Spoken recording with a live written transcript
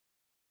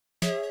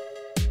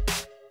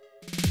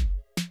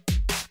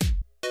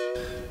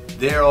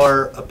There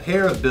are a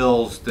pair of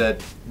bills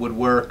that would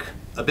work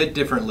a bit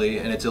differently,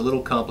 and it's a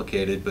little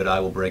complicated, but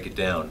I will break it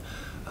down.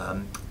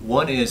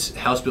 One is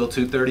House Bill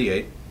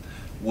 238,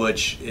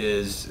 which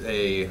is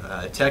a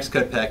tax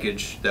cut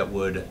package that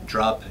would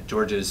drop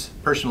Georgia's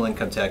personal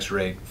income tax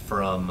rate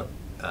from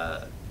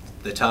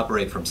the top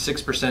rate from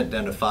 6%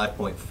 down to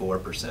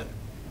 5.4%.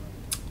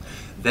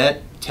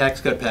 That tax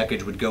cut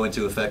package would go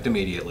into effect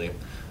immediately.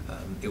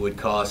 It would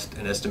cost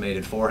an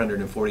estimated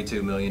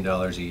 $442 million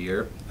a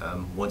year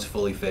once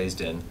fully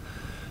phased in.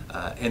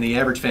 And the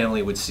average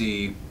family would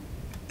see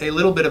a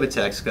little bit of a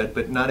tax cut,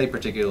 but not a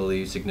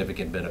particularly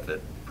significant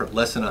benefit,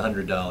 less than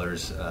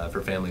 $100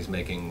 for families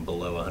making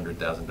below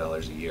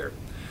 $100,000 a year.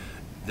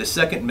 The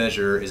second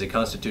measure is a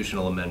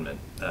constitutional amendment,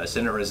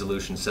 Senate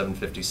Resolution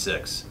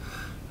 756.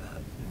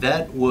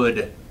 That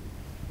would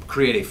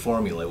create a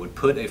formula, would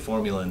put a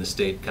formula in the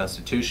state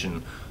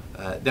constitution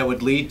that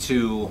would lead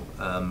to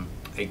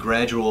a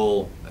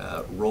gradual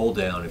roll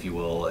down, if you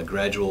will, a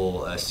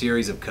gradual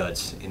series of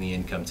cuts in the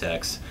income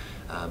tax,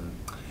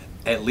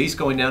 at least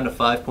going down to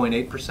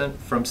 5.8%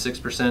 from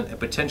 6%, and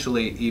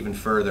potentially even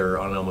further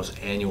on an almost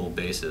annual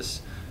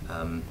basis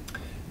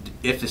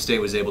if the state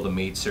was able to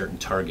meet certain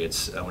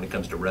targets when it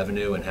comes to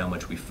revenue and how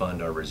much we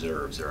fund our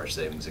reserves or our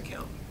savings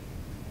account.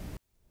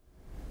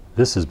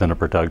 This has been a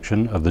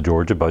production of the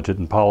Georgia Budget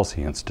and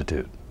Policy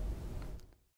Institute.